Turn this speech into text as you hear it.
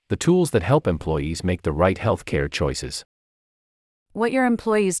the tools that help employees make the right healthcare choices. What your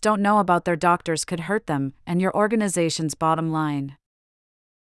employees don't know about their doctors could hurt them and your organization's bottom line.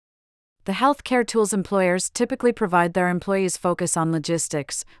 The healthcare tools employers typically provide their employees focus on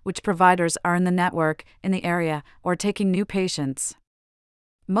logistics, which providers are in the network, in the area, or taking new patients.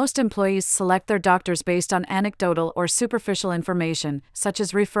 Most employees select their doctors based on anecdotal or superficial information, such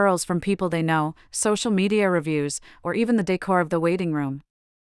as referrals from people they know, social media reviews, or even the decor of the waiting room.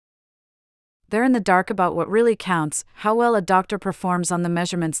 They're in the dark about what really counts, how well a doctor performs on the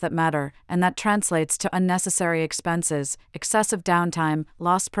measurements that matter, and that translates to unnecessary expenses, excessive downtime,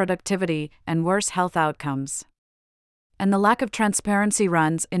 lost productivity, and worse health outcomes. And the lack of transparency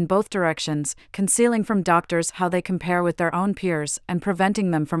runs in both directions, concealing from doctors how they compare with their own peers and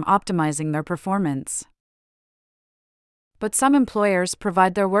preventing them from optimizing their performance. But some employers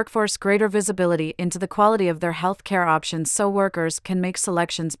provide their workforce greater visibility into the quality of their healthcare options so workers can make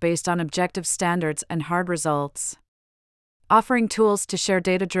selections based on objective standards and hard results. Offering tools to share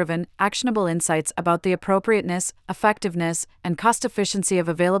data-driven, actionable insights about the appropriateness, effectiveness, and cost efficiency of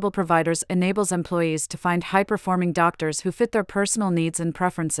available providers enables employees to find high-performing doctors who fit their personal needs and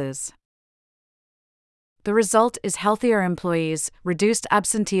preferences. The result is healthier employees, reduced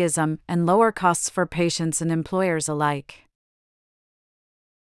absenteeism, and lower costs for patients and employers alike.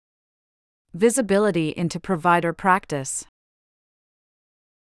 Visibility into provider practice.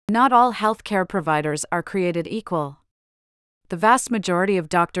 Not all healthcare providers are created equal. The vast majority of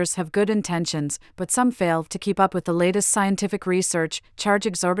doctors have good intentions, but some fail to keep up with the latest scientific research, charge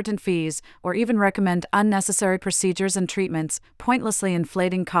exorbitant fees, or even recommend unnecessary procedures and treatments, pointlessly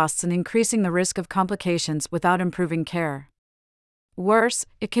inflating costs and increasing the risk of complications without improving care. Worse,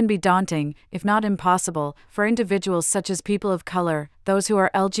 it can be daunting, if not impossible, for individuals such as people of color, those who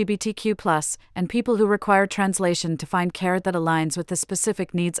are LGBTQ+, and people who require translation to find care that aligns with the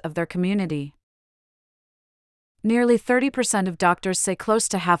specific needs of their community. Nearly 30% of doctors say close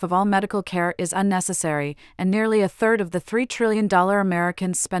to half of all medical care is unnecessary, and nearly a third of the $3 trillion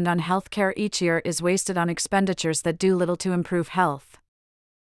Americans spend on healthcare each year is wasted on expenditures that do little to improve health.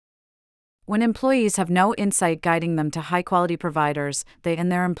 When employees have no insight guiding them to high-quality providers, they and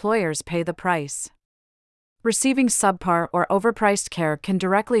their employers pay the price. Receiving subpar or overpriced care can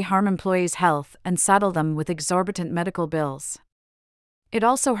directly harm employees' health and saddle them with exorbitant medical bills. It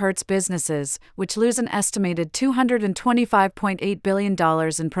also hurts businesses, which lose an estimated $225.8 billion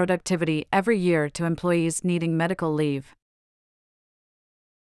in productivity every year to employees needing medical leave.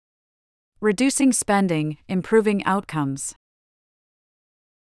 Reducing spending, improving outcomes.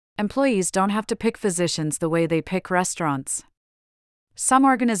 Employees don't have to pick physicians the way they pick restaurants. Some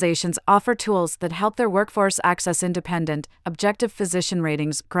organizations offer tools that help their workforce access independent, objective physician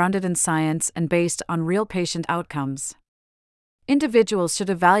ratings grounded in science and based on real patient outcomes. Individuals should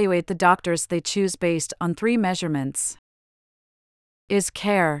evaluate the doctors they choose based on 3 measurements. Is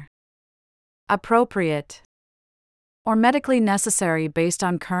care appropriate or medically necessary based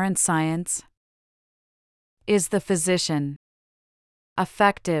on current science? Is the physician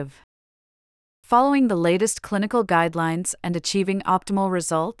effective, following the latest clinical guidelines and achieving optimal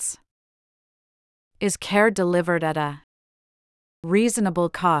results? Is care delivered at a reasonable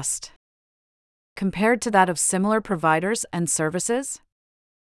cost compared to that of similar providers and services?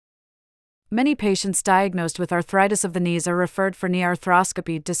 Many patients diagnosed with arthritis of the knees are referred for knee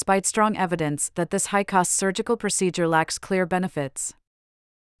arthroscopy despite strong evidence that this high-cost surgical procedure lacks clear benefits.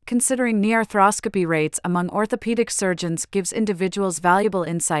 Considering knee arthroscopy rates among orthopedic surgeons gives individuals valuable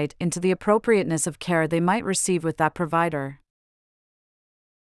insight into the appropriateness of care they might receive with that provider.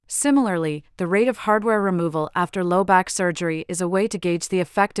 Similarly, the rate of hardware removal after low back surgery is a way to gauge the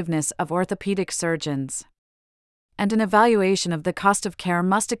effectiveness of orthopedic surgeons. And an evaluation of the cost of care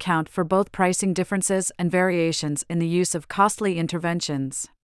must account for both pricing differences and variations in the use of costly interventions.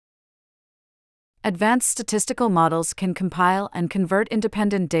 Advanced statistical models can compile and convert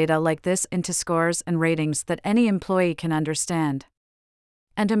independent data like this into scores and ratings that any employee can understand.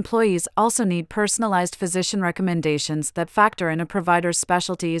 And employees also need personalized physician recommendations that factor in a provider's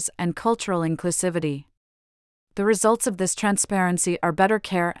specialties and cultural inclusivity. The results of this transparency are better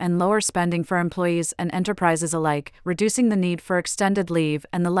care and lower spending for employees and enterprises alike, reducing the need for extended leave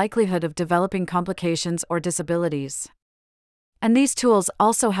and the likelihood of developing complications or disabilities. And these tools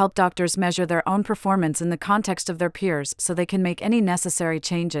also help doctors measure their own performance in the context of their peers so they can make any necessary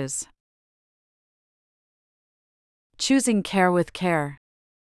changes. Choosing care with care.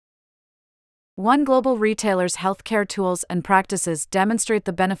 One global retailer's healthcare tools and practices demonstrate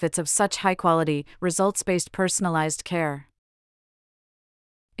the benefits of such high-quality, results-based personalized care.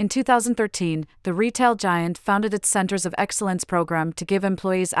 In 2013, the retail giant founded its Centers of Excellence program to give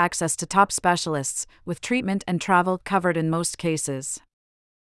employees access to top specialists, with treatment and travel covered in most cases.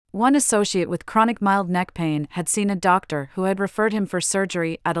 One associate with chronic mild neck pain had seen a doctor who had referred him for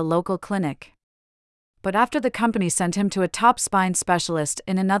surgery at a local clinic. But after the company sent him to a top spine specialist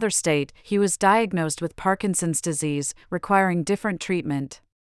in another state, he was diagnosed with Parkinson's disease, requiring different treatment.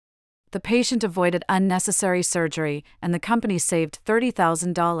 The patient avoided unnecessary surgery, and the company saved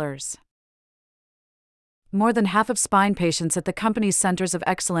 $30,000. More than half of spine patients at the company's Centers of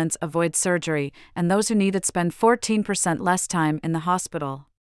Excellence avoid surgery, and those who need it spend 14% less time in the hospital.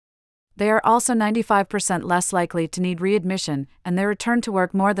 They are also 95% less likely to need readmission, and they return to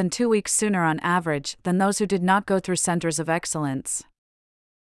work more than 2 weeks sooner on average than those who did not go through Centers of Excellence.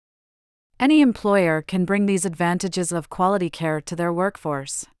 Any employer can bring these advantages of quality care to their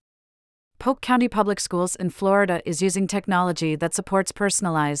workforce. Polk County Public Schools in Florida is using technology that supports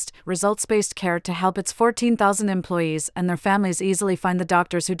personalized, results-based care to help its 14,000 employees and their families easily find the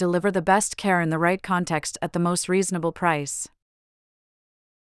doctors who deliver the best care in the right context at the most reasonable price.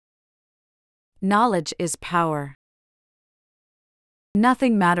 Knowledge is power.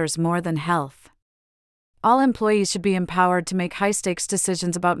 Nothing matters more than health. All employees should be empowered to make high-stakes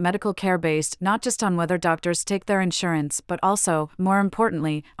decisions about medical care based not just on whether doctors take their insurance but also, more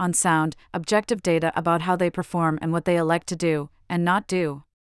importantly, on sound, objective data about how they perform and what they elect to do and not do.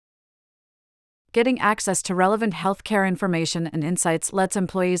 Getting access to relevant healthcare information and insights lets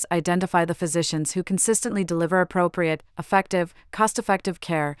employees identify the physicians who consistently deliver appropriate, effective, cost-effective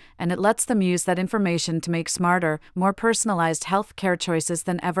care, and it lets them use that information to make smarter, more personalized healthcare choices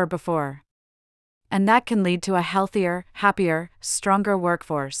than ever before. And that can lead to a healthier, happier, stronger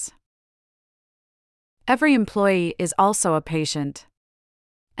workforce. Every employee is also a patient.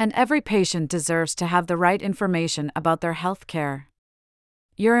 And every patient deserves to have the right information about their health care.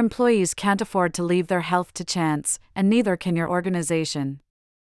 Your employees can't afford to leave their health to chance, and neither can your organization.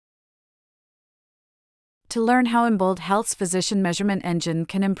 To learn how Embold Health's physician measurement engine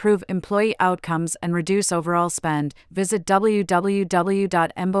can improve employee outcomes and reduce overall spend, visit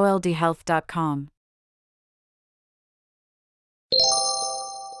www.emboldhealth.com.